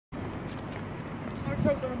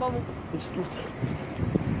choked on a bubble.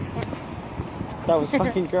 That was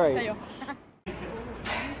fucking great. There you are.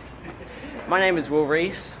 My name is Will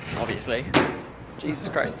Reese, obviously. Jesus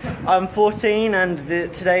Christ. I'm 14 and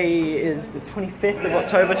today is the 25th of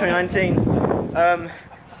October 2019.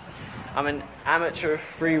 I'm an amateur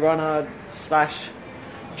free runner slash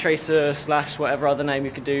tracer slash whatever other name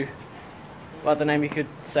you could do. Other name you could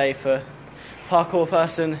say for parkour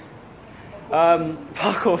person.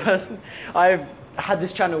 Parkour person. I've had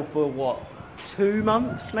this channel for what, 2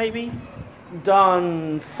 months maybe?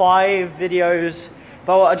 Done 5 videos.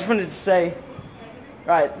 But what I just wanted to say,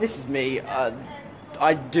 right, this is me.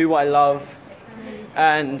 I do what I love,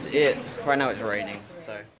 and right now it's raining,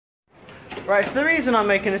 so. Right, so the reason I'm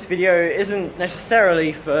making this video isn't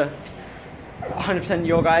necessarily for 100%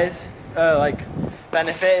 your guys, like,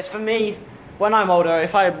 benefit. It's for me, when I'm older,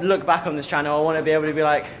 if I look back on this channel, I want to be able to be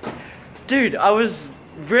like, dude, I was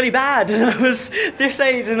really bad, and I was this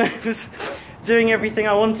age, and I was doing everything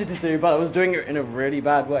I wanted to do, but I was doing it in a really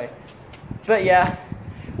bad way. But yeah,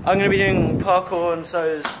 I'm going to be doing parkour, and so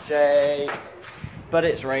is Jake. But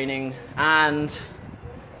it's raining, and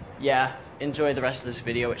yeah, enjoy the rest of this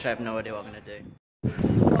video, which I have no idea what I'm gonna do.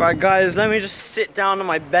 Right, guys, let me just sit down on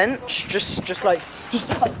my bench, just like,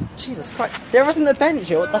 Jesus Christ, there isn't a bench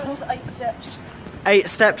here. What the hell? 8 steps. 8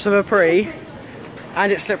 steps of a pre, and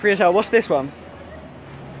it's slippery as hell. What's this one?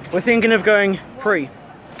 We're thinking of going pre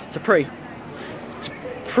to pre to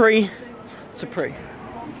pre to pre.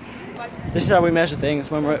 This is how we measure things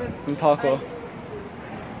when we're in parkour.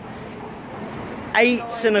 8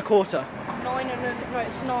 1/4. 9 and no,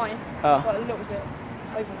 it's 9. Oh. But a little bit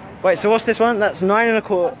over 9. Wait, so what's this one? That's 9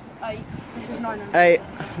 1/4. That's 8. This is 9 and 8,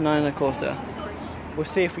 9 1/4. We'll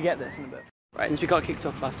see if we get this in a bit. Right, since we got kicked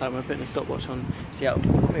off last time, we're putting a stopwatch on. See how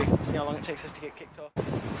long it takes us to get kicked off.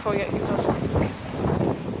 Before we get kicked off.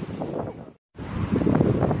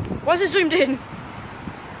 Why is it zoomed in?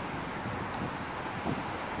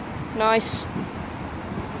 Nice.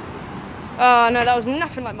 Oh no, that was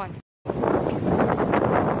nothing like mine.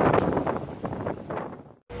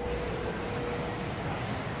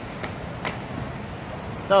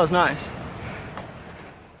 That was nice.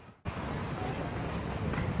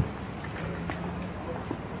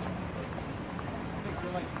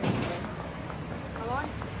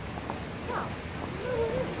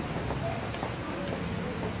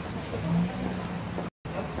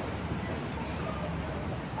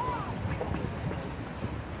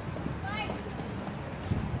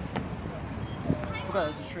 I forgot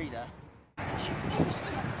there's a tree there.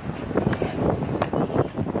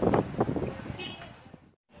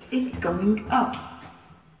 Is going up.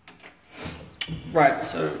 Right,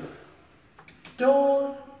 so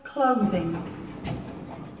Doors closing.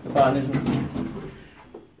 the button isn't.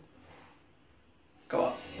 Go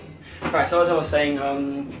up. Right, so as I was saying,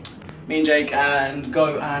 me and Jake and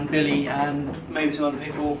Go and Billy and maybe some other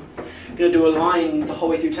people are gonna do a line the whole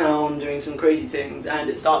way through town, doing some crazy things, and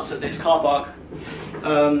it starts at this car park.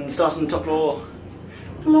 Starts on the top floor.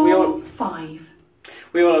 Floor 5.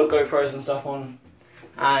 We all have GoPros and stuff on,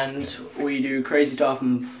 and we do crazy stuff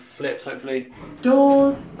and flips, hopefully.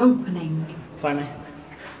 Doors opening. Finally.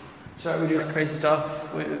 So we do crazy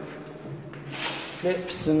stuff with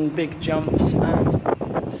flips and big jumps, and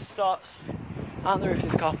it starts on the roof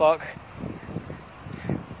of this car park.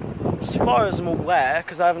 As far as I'm aware,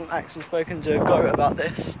 because I haven't actually spoken to Go about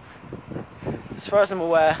this, as far as I'm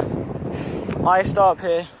aware, I start up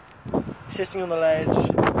here, sitting on the ledge,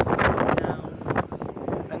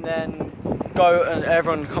 down, and then Go and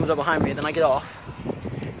everyone comes up behind me, then I get off,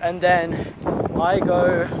 and then I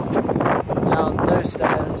go down those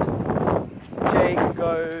stairs, Jake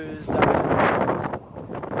goes down the stairs,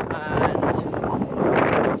 and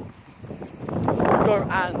Go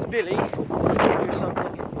and Billy do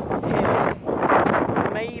something here,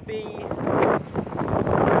 maybe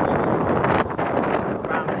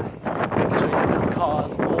around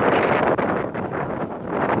cars or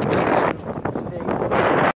just send things.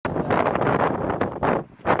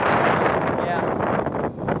 Yeah,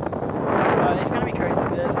 it's going to be crazy.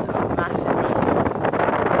 There's a massive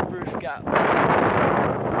roof gap. I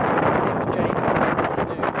think Jake can't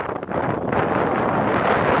do.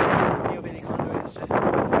 Neil Billy can't do it. It's just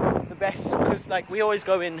the best, because like we always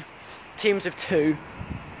go in teams of 2.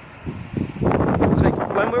 Like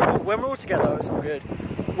when we're all together, it's all good.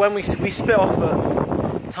 When we split off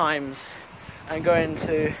at times and go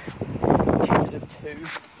into teams of 2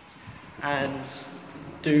 and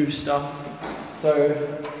do stuff. So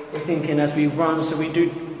we're thinking as we run, so we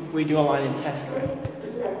do a line in Tesco.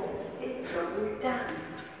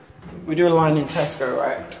 We do a line in Tesco,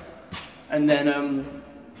 right? And then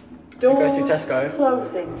you go through Tesco,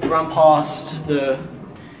 closing. run past the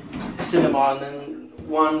cinema, and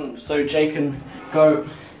then so Jay can go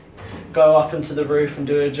up into the roof and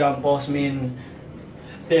do a jump, whilst me and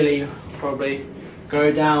Billy probably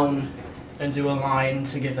go down and do a line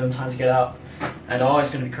to give them time to get up. And it's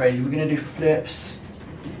going to be crazy. We're going to do flips,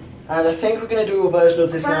 and I think we're going to do a version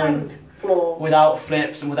of this line without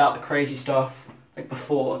flips and without the crazy stuff like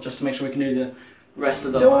before, just to make sure we can do the rest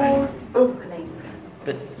of the line. Opening.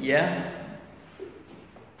 But yeah,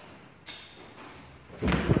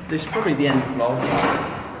 this is probably the end of the vlog.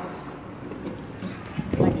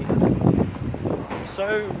 Thank you.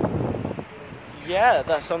 So yeah,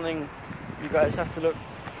 that's something you guys have to look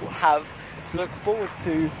forward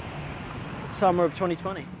to summer of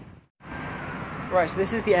 2020. Right, so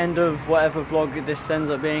this is the end of whatever vlog this ends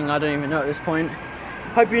up being. I don't even know at this point.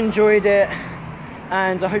 Hope you enjoyed it,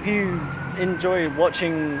 and I hope you enjoy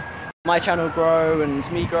watching my channel grow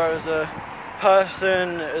and me grow as a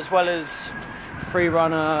person, as well as free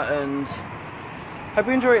runner, and hope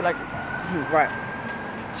you enjoy it. Right,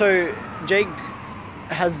 so Jake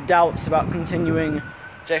has doubts about continuing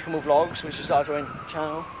Jake and Will Vlogs, which is our joint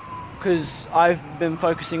channel, because I've been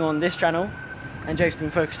focusing on this channel and Jake's been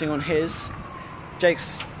focusing on his.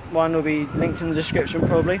 Jake's one will be linked in the description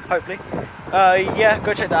probably, hopefully. Yeah,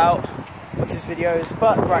 go check that out, watch his videos.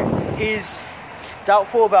 But right, he's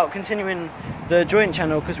doubtful about continuing the joint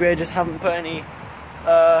channel because we just haven't put any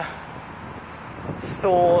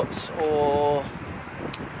thoughts, or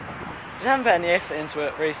just haven't put any effort into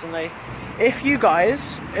it recently. If you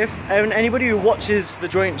guys, and anybody who watches the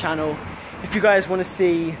joint channel, if you guys want to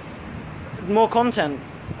see more content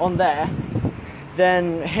on there,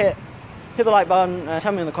 then hit the like button,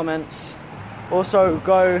 tell me in the comments. Also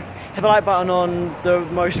go hit the like button on the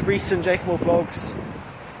most recent Jake and Will Vlogs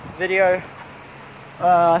video.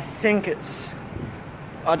 I think it's,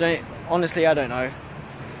 I don't know.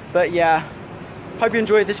 But yeah, hope you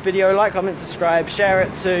enjoyed this video. Like, comment, subscribe, share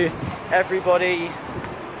it to everybody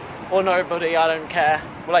or nobody, I don't care.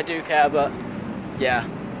 Well, I do care, but yeah.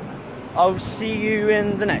 I'll see you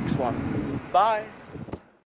in the next one. Bye.